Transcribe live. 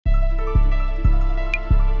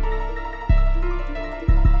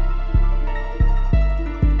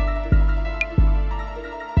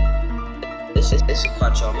This is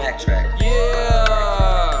Quattro Mac track.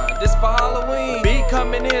 Yeah, this for Halloween. Beat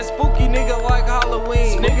coming in spooky, nigga, like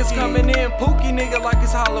Halloween. Spooky. Niggas coming in pooky, nigga, like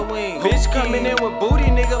it's Halloween. Pooky. Bitch coming in with booty,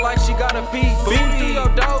 nigga, like she got a peek. Beat through your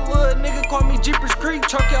dog, little nigga, call me Jeepers Creek.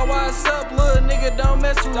 Choke your ass up, little nigga, don't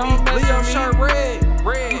mess with me. Leo shirt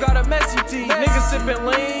red, you got a messy tee. Nigga sippin'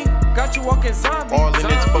 lean. Got you walking zombie. All in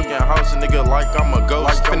this fucking house, nigga, like I'm a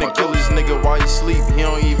ghost. Like finna kill this nigga while he sleep, he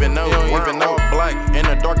don't even know. Wearing all black, in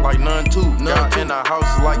the dark like none too. Got in the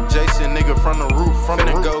house like Jason, nigga, from the roof.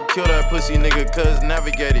 Finna go kill that pussy nigga, cause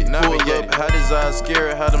navigate it. Had his eyes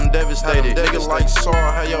scared, had him devastated. Nigga like Saw,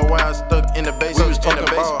 had your ass stuck in the basement. We was talking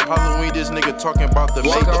about Halloween, this nigga talking about the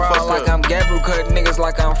Walk around like I'm Gabriel, cut niggas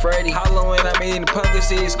like I'm Freddy. Halloween, I'm eating pumpkin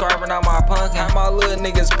seeds, carving out my pumpkin. How my little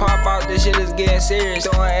niggas pop out, this shit is getting serious.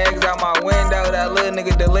 Throwing eggs out my window, that little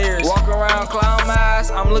nigga delirious. Walk around clown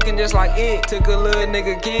mask, I'm looking just like it. Took a little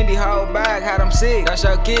nigga candy, hold back, had him sick. That's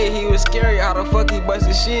your kid, he was scary, how the fuck he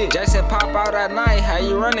busted shit? Jackson pop out at night, how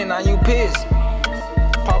you running, now you pissed.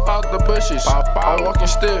 Pop out the bushes, I'm walking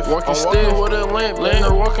stiff, walking with a limp,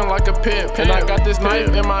 walking like a pimp. And I got this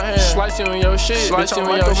knife in my hand, slicing on your shit, slicing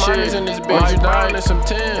on your shit. In this bitch, you down in some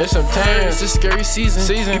tens, It's a scary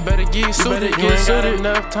season. You better get suited, you ain't got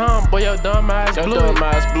enough time, boy, your dumb ass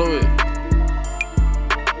blew it.